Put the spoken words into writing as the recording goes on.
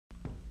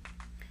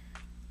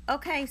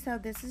Okay, so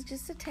this is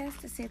just a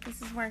test to see if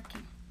this is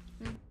working.